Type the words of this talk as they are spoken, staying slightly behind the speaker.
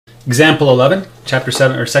Example 11, chapter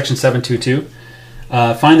 7 or section 722.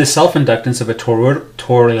 Find the self-inductance of a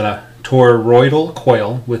toroidal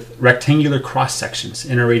coil with rectangular cross sections,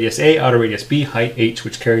 inner radius A, outer radius B, height h,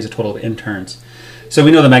 which carries a total of n turns. So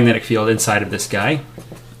we know the magnetic field inside of this guy.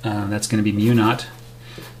 That's going to be mu naught.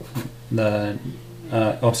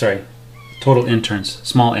 Total n turns,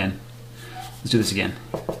 small n. Let's do this again.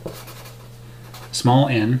 Small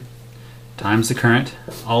n times the current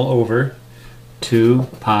all over 2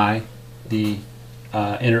 pi the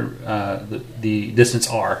the distance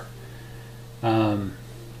r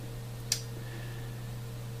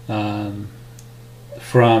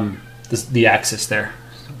from the axis there.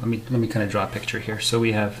 So let me kind of draw a picture here. So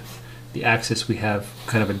we have the axis, we have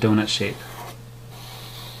kind of a donut shape,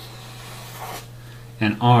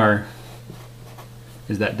 and r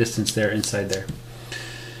is that distance there inside there.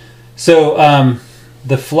 So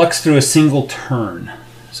the flux through a single turn.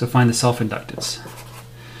 So find the self-inductance.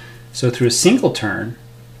 So through a single turn,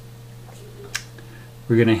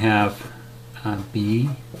 we're going to have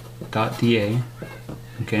B dot dA.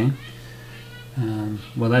 Okay.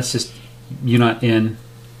 Well, that's just u naught n.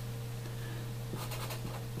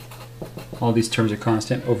 All these terms are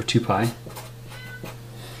constant over 2 pi.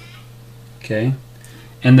 Okay.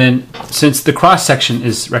 And then since the cross section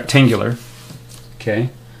is rectangular, okay,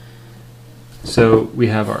 so we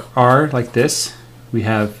have our r like this. We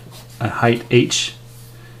have a height h,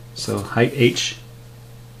 so height h,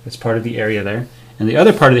 that's part of the area there. And the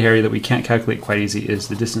other part of the area that we can't calculate quite easy is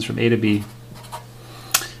the distance from A to B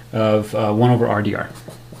of 1 over r dr.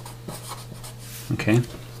 Okay.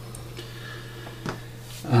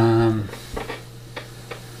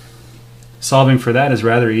 Solving for that is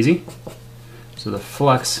rather easy. So the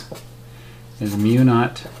flux is mu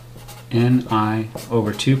naught Ni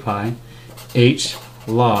over 2 pi h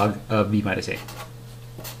log of B minus A.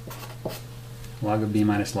 Log of B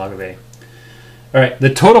minus log of A. All right,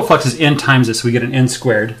 the total flux is n times this, so we get an n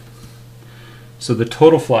squared. So the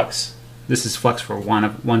total flux, this is flux for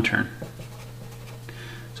one turn.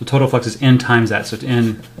 So total flux is n times that, so it's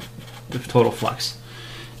n, the total flux,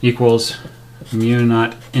 equals mu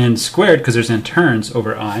naught n squared, because there's n turns,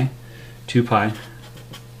 over I, 2 pi.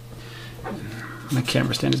 My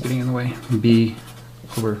camera stand is getting in the way. B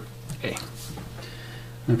over A.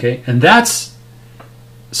 Okay, and that's,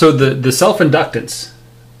 so the self-inductance,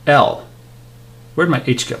 L, where'd my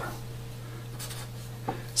H go?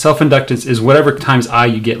 Self-inductance is whatever times I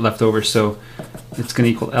you get left over, so it's going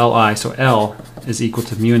to equal Li. So L is equal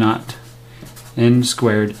to mu naught n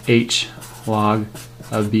squared H log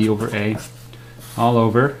of B over A all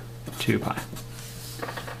over 2 pi.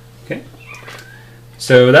 Okay,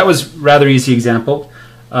 so that was rather easy example.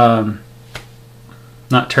 Not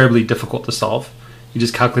terribly difficult to solve. You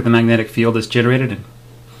just calculate the magnetic field that's generated and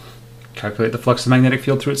calculate the flux of the magnetic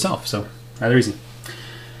field through itself. So rather easy.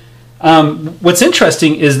 What's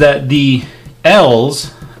interesting is that the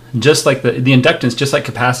L's, just like the inductance, just like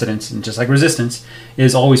capacitance and just like resistance,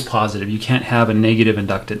 is always positive. You can't have a negative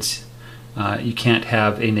inductance. You can't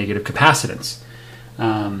have a negative capacitance.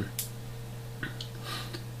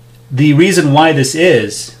 The reason why this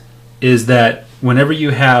is that whenever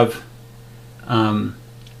you have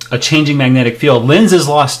a changing magnetic field, Lenz's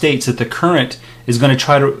law states that the current is going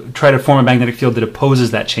to try to form a magnetic field that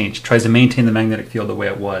opposes that change, tries to maintain the magnetic field the way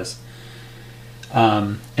it was.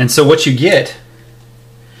 And so what you get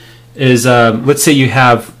is, let's say you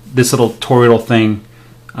have this little toroidal thing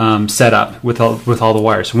set up with all the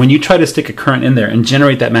wires. When you try to stick a current in there and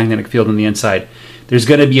generate that magnetic field on the inside, there's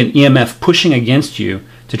going to be an EMF pushing against you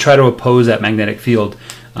to try to oppose that magnetic field.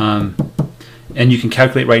 And you can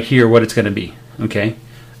calculate right here what it's going to be. Okay,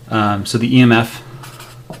 so the EMF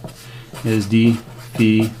is d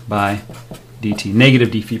phi by dt,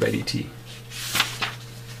 negative d phi by dt.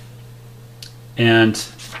 And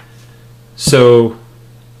so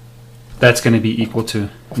that's going to be equal to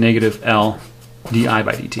negative L di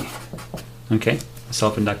by dt. Okay,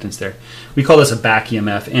 self-inductance there. We call this a back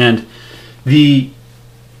EMF. And the,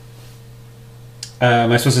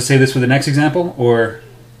 am I supposed to say this for the next example? Or,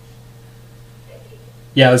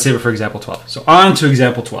 yeah, let's save it for example 12. So on to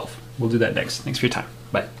example 12. We'll do that next. Thanks for your time.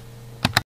 Bye.